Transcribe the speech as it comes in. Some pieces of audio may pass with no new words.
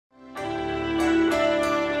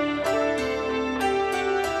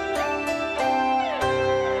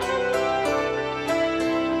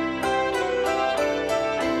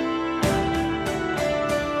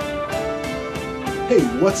Hey,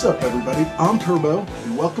 what's up everybody? I'm Turbo,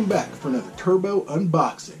 and welcome back for another Turbo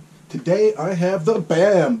unboxing. Today I have the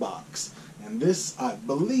BAM box, and this, I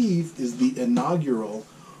believe, is the inaugural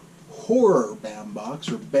horror BAM box,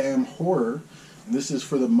 or BAM horror, and this is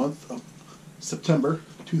for the month of September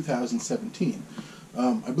 2017.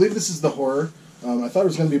 I believe this is the horror. I thought it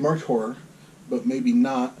was going to be marked horror, but maybe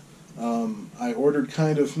not. I ordered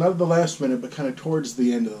kind of, not at the last minute, but kind of towards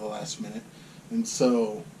the end of the last minute, and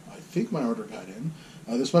so I think my order got in.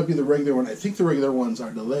 This might be the regular one. I think the regular ones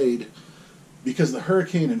are delayed because of the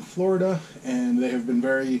hurricane in Florida, and they have been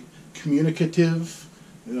very communicative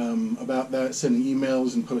about that, sending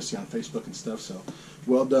emails and posting on Facebook and stuff, so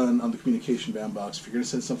well done on the communication BAM box. If you're going to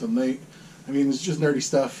send something late, I mean, it's just nerdy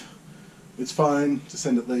stuff. It's fine to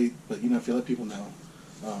send it late, but you know, if you let people know,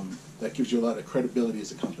 that gives you a lot of credibility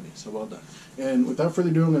as a company, so well done. And without further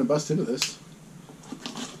ado, I'm going to bust into this.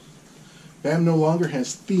 BAM no longer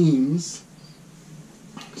has themes,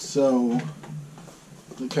 so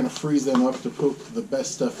we kind of freeze them up to put the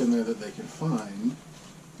best stuff in there that they can find.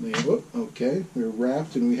 Whoop, okay, we're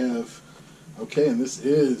wrapped and we have, okay, and this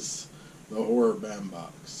is the horror BAM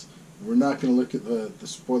box. We're not going to look at the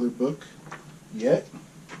spoiler book yet,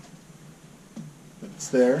 but it's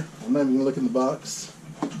there. I'm not even going to look in the box.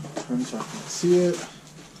 Turn so I can see it.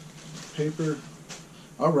 Paper.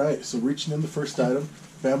 Alright, so reaching in the first item.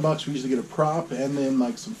 BAM box, we usually get a prop and then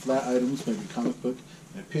like some flat items, maybe a comic book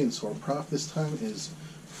and a pin. So our prop this time is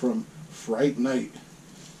from Fright Night.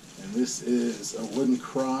 And this is a wooden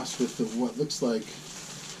cross with what looks like,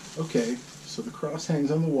 okay, so the cross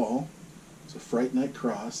hangs on the wall. It's a Fright Night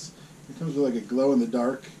cross. It comes with like a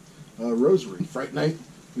glow-in-the-dark rosary. Fright Night,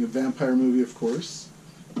 we have vampire movie, of course.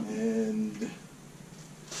 And I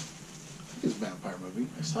think it's a vampire movie.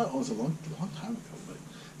 I saw it a long time ago, but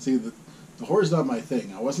see, the horror's not my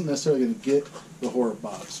thing. I wasn't necessarily going to get the horror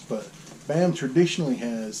box, but BAM traditionally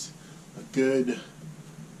has a good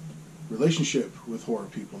relationship with horror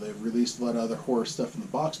people. They've released a lot of other horror stuff in the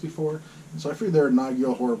box before, and so I figured their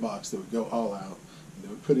inaugural horror box, they would go all out. They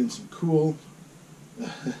would put in some cool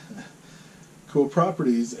cool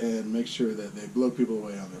properties and make sure that they blow people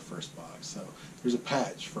away on their first box. So here's a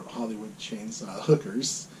patch from Hollywood Chainsaw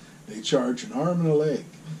Hookers. They charge an arm and a leg.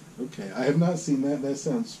 Okay, I have not seen that. That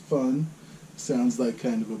sounds fun. Sounds like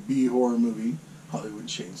kind of a B-horror movie. Hollywood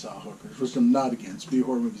Chainsaw Hookers, which I'm not against.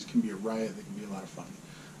 B-horror movies can be a riot. They can be a lot of fun.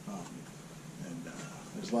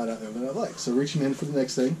 There's a lot out there that I like. So reaching in for the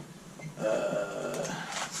next thing.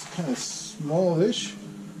 It's kind of smallish.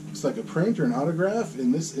 Looks like a print or an autograph.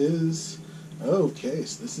 And this is, okay,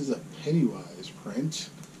 so this is a Pennywise print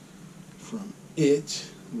from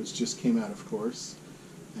It, which just came out, of course.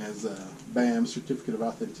 It has a BAM Certificate of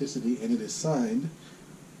Authenticity, and it is signed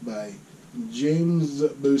by James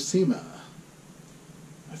Buscema.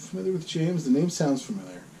 I'm familiar with James. The name sounds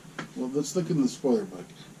familiar. Well, let's look in the spoiler book.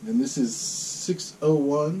 And this is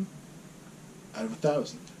 601 out of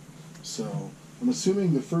 1,000. So I'm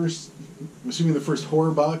assuming the first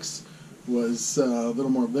horror box was a little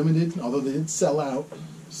more limited, although they did sell out.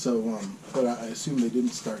 So, but I assume they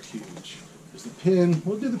didn't start huge. There's the pin.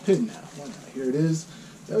 We'll do the pin now. Why not? Here it is.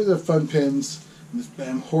 Those are fun pins. And this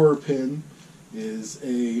BAM horror pin is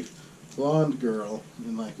a blonde girl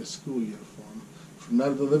in like a school uniform. From Night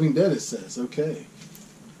of the Living Dead, it says. Okay.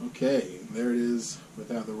 Okay, there it is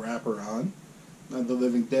without the wrapper on. Night of the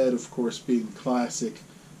Living Dead, of course, being the classic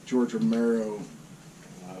George Romero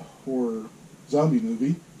horror zombie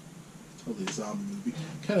movie. Totally a zombie movie.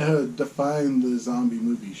 Kind of how to define the zombie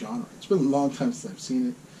movie genre. It's been a long time since I've seen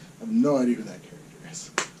it. I have no idea who that character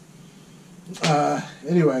is.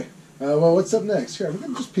 Anyway, well, what's up next? Here, we're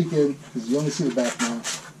going to just peek in, because you only see the back now.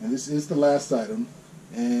 And this is the last item.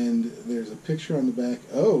 And there's a picture on the back.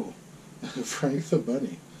 Oh, Frank the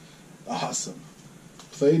Bunny. Awesome.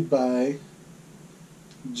 Played by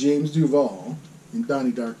James Duval and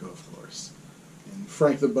Donnie Darko, of course. And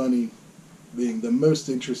Frank the Bunny being the most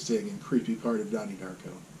interesting and creepy part of Donnie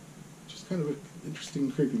Darko. Which is kind of an interesting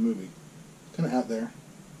and creepy movie. Kind of out there.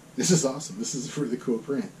 This is awesome. This is a really cool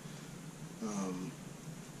print.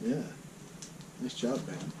 Yeah. Nice job,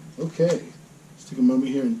 man. Okay. Let's take a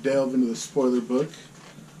moment here and delve into the spoiler book.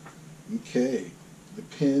 Okay. The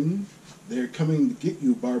pin. They're coming to get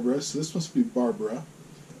you, Barbara. So this must be Barbara.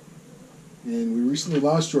 And we recently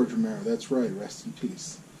lost George Romero. That's right. Rest in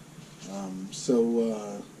peace.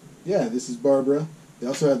 Yeah, this is Barbara. They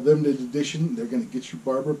also have limited edition. They're going to get you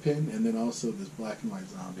Barbara pin, and then also this black and white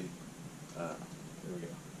zombie. There we go.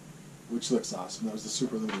 Which looks awesome. That was the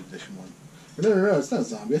super limited edition one. But no, it's not a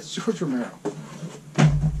zombie. It's George Romero.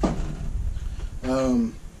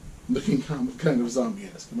 Looking kind of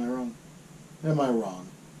zombie-esque. Am I wrong? Am I wrong?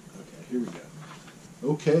 Okay, here we go.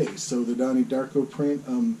 Okay, so the Donnie Darko print,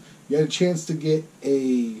 you had a chance to get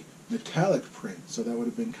a metallic print, so that would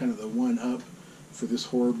have been kind of the one up for this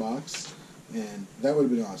horror box, and that would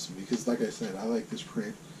have been awesome because, like I said, I like this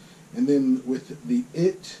print. And then with the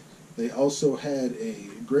It, they also had a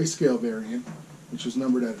grayscale variant, which was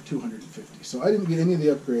numbered out of 250. So I didn't get any of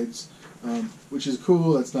the upgrades, which is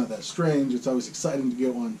cool. That's not that strange. It's always exciting to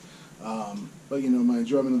get one, but you know, my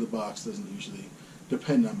enjoyment of the box doesn't usually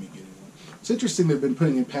depend on me getting one. It's interesting they've been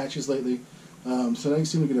putting in patches lately. So now you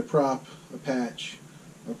seem to get a prop, a patch,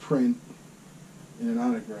 a print, and an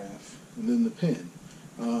autograph, and then the pin.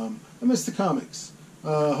 I miss the comics.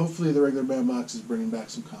 Hopefully the regular band box is bringing back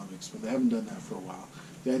some comics, but they haven't done that for a while.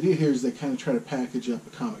 The idea here is they kind of try to package up a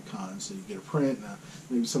Comic-Con, so you get a print,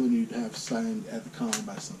 maybe something you'd have signed at the con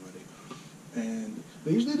by somebody. And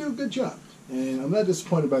they usually do a good job. And I'm not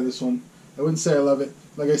disappointed by this one. I wouldn't say I love it.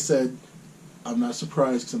 Like I said, I'm not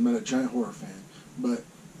surprised because I'm not a giant horror fan. But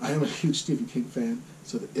I am a huge Stephen King fan,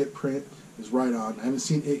 so the It print is right on. I haven't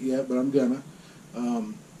seen It yet, but I'm gonna.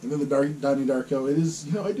 And then the Donnie Darko, it is,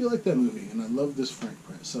 you know, I do like that movie, and I love this Frank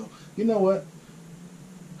print. So, you know what?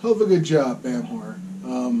 Hell of a good job, Bam Horror.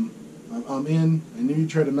 I'm in. I knew you'd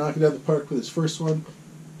try to knock it out of the park with this first one.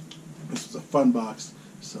 This was a fun box,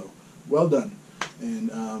 so well done. And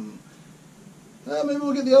maybe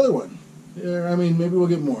we'll get the other one. Yeah, I mean, maybe we'll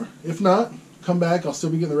get more. If not, come back. I'll still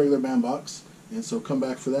be getting the regular Bam box, and so come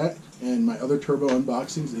back for that and my other Turbo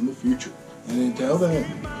unboxings in the future. And until then,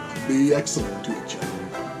 be excellent to each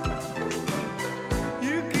other.